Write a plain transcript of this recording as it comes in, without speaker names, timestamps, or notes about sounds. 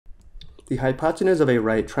The hypotenuse of a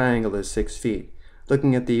right triangle is 6 feet.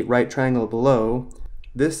 Looking at the right triangle below,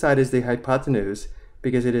 this side is the hypotenuse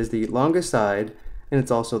because it is the longest side and it's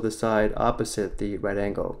also the side opposite the right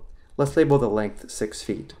angle. Let's label the length 6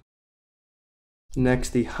 feet.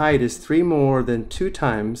 Next, the height is 3 more than 2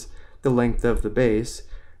 times the length of the base.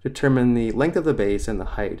 Determine the length of the base and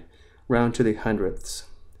the height. Round to the hundredths.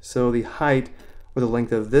 So the height, or the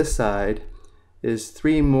length of this side, is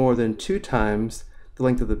 3 more than 2 times the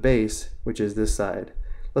length of the base, which is this side.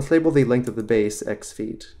 Let's label the length of the base x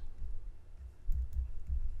feet.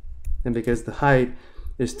 And because the height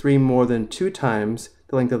is 3 more than 2 times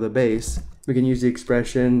the length of the base, we can use the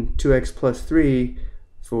expression 2x plus 3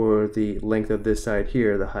 for the length of this side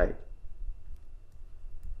here, the height.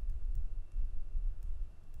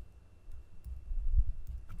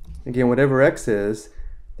 Again, whatever x is,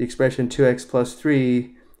 the expression 2x plus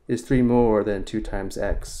 3 is 3 more than 2 times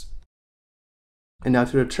x. And now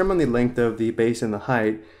to determine the length of the base and the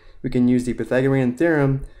height, we can use the Pythagorean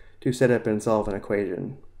theorem to set up and solve an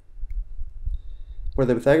equation. Where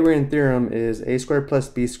the Pythagorean theorem is a squared plus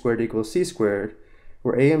b squared equals c squared,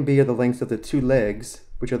 where a and b are the lengths of the 2 legs,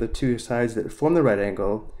 which are the 2 sides that form the right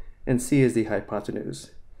angle, and c is the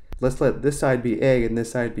hypotenuse. Let's let this side be a and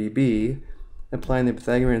this side be b. Applying the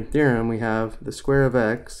Pythagorean theorem, we have the square of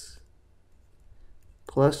x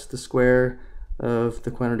plus the square of the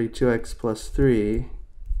quantity 2x plus 3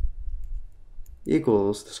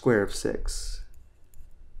 equals the square of 6.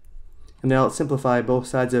 And now let's simplify both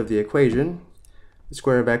sides of the equation. The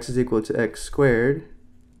square of x is equal to x squared.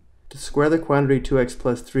 To square the quantity 2x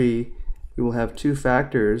plus 3, we will have 2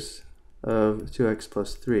 factors of 2x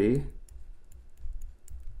plus 3.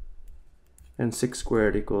 And 6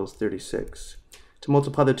 squared equals 36. To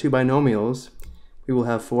multiply the 2 binomials, we will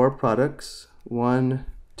have 4 products, 1,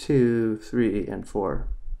 2, 3, and 4.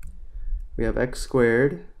 We have x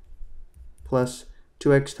squared plus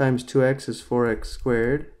 2x times 2x is 4x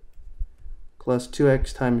squared, plus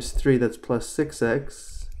 2x times 3, that's plus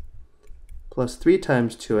 6x, plus 3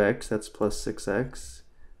 times 2x, that's plus 6x,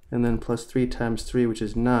 and then plus 3 times 3, which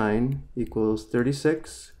is 9, equals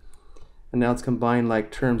 36. And now let's combine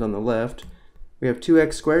like terms on the left. We have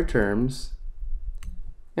 2x squared terms,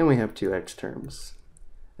 and we have 2x terms.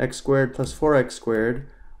 X squared plus 4x squared,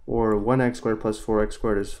 or 1x squared plus 4x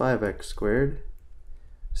squared is 5x squared.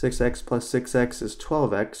 6x plus 6x is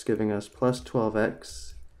 12x, giving us plus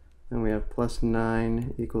 12x. And we have plus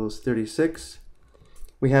 9 equals 36.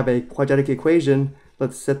 We have a quadratic equation.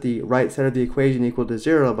 Let's set the right side of the equation equal to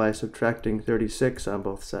 0 by subtracting 36 on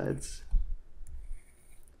both sides.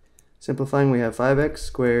 Simplifying, we have 5x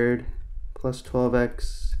squared plus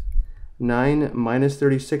 12x. 9 minus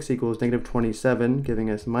 36 equals negative 27, giving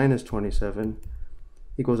us minus 27,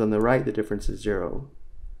 equals on the right, the difference is 0.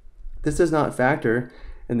 This does not factor,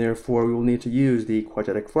 and therefore we will need to use the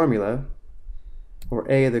quadratic formula, where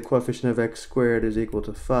a, the coefficient of x squared, is equal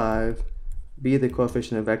to 5, b, the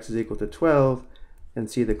coefficient of x is equal to 12,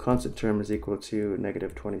 and c, the constant term, is equal to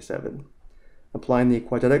negative 27. Applying the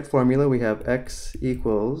quadratic formula, we have x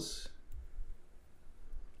equals,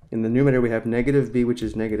 in the numerator we have negative b, which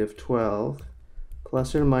is negative 12,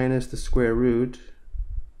 plus or minus the square root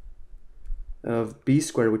of b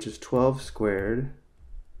squared, which is 12 squared,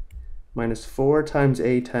 minus 4 times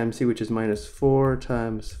a times c, which is minus 4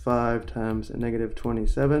 times 5 times negative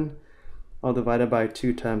 27, all divided by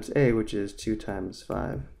 2 times a, which is 2 times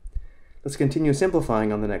 5. Let's continue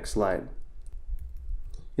simplifying on the next slide.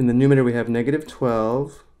 In the numerator we have negative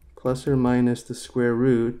 12 plus or minus the square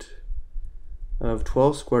root of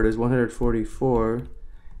 12 squared is 144.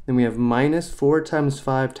 Then we have minus 4 times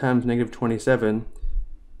 5 times negative 27,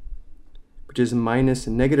 which is minus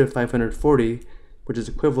negative 540, which is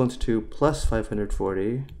equivalent to plus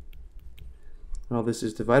 540. All this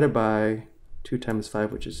is divided by 2 times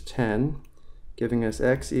 5, which is 10, giving us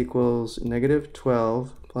x equals negative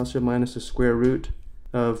 12 plus or minus the square root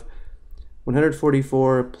of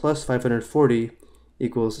 144 plus 540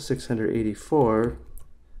 equals 684,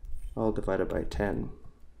 all divided by 10.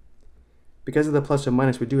 Because of the plus or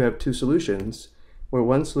minus, we do have 2 solutions, where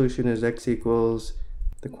one solution is x equals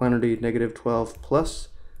the quantity negative 12 plus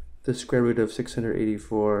the square root of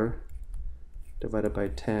 684 divided by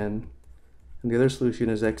 10. And the other solution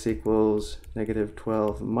is x equals negative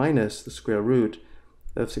 12 minus the square root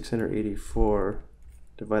of 684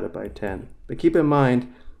 divided by 10. But keep in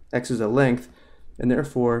mind, x is a length, and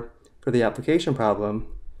therefore, for the application problem,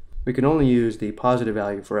 we can only use the positive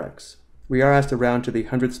value for x. We are asked to round to the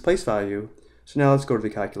hundredths place value, so now let's go to the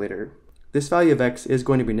calculator. This value of x is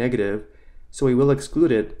going to be negative, so we will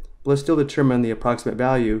exclude it, but let's still determine the approximate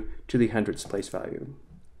value to the hundredths place value.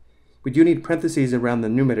 We do need parentheses around the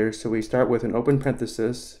numerator, so we start with an open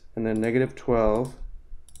parenthesis and then negative 12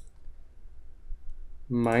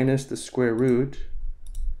 minus the square root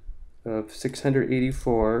of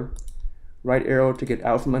 684, right arrow to get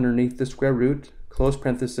out from underneath the square root, close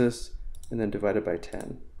parenthesis, and then divided by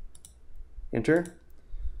 10. Enter.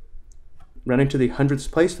 Rounding to the hundredths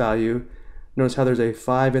place value, notice how there's a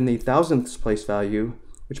 5 in the thousandths place value,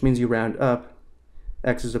 which means you round up.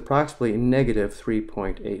 X is approximately negative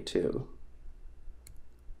 3.82.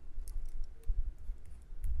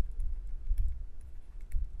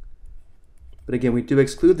 But again, we do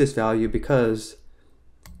exclude this value because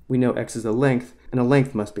we know x is a length, and a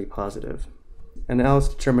length must be positive. And now let's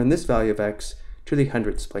determine this value of x to the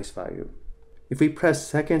hundredths place value. If we press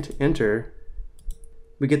second enter,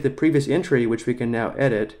 we get the previous entry, which we can now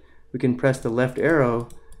edit. We can press the left arrow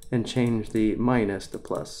and change the minus to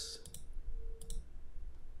plus.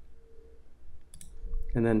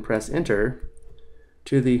 And then press enter.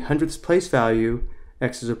 To the hundredths place value,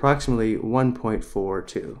 x is approximately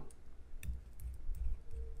 1.42.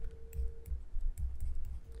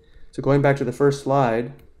 So going back to the first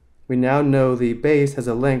slide, we now know the base has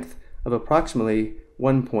a length of approximately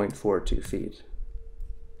 1.42 feet.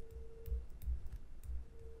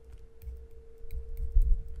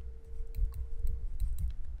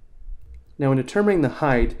 Now in determining the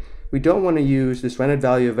height, we don't want to use this rounded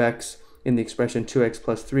value of x in the expression 2x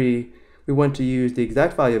plus 3. We want to use the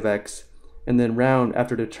exact value of x and then round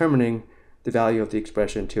after determining the value of the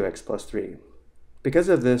expression 2x plus 3. Because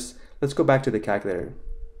of this, let's go back to the calculator.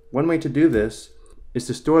 One way to do this is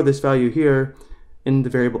to store this value here in the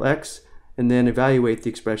variable x and then evaluate the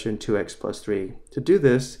expression 2x plus 3. To do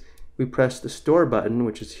this, we press the store button,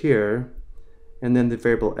 which is here, and then the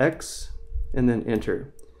variable x, and then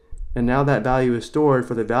enter. And now that value is stored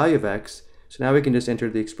for the value of x, so now we can just enter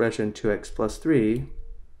the expression 2x plus 3,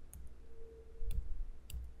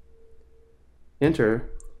 enter,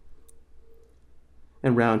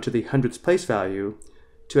 and round to the hundredths place value.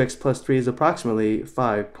 2x plus 3 is approximately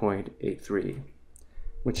 5.83,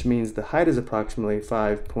 which means the height is approximately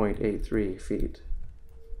 5.83 feet.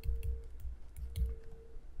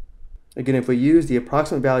 Again, if we use the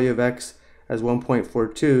approximate value of x as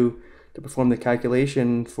 1.42 to perform the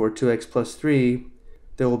calculation for 2x plus 3,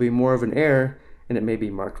 there will be more of an error and it may be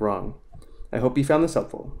marked wrong. I hope you found this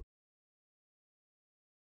helpful.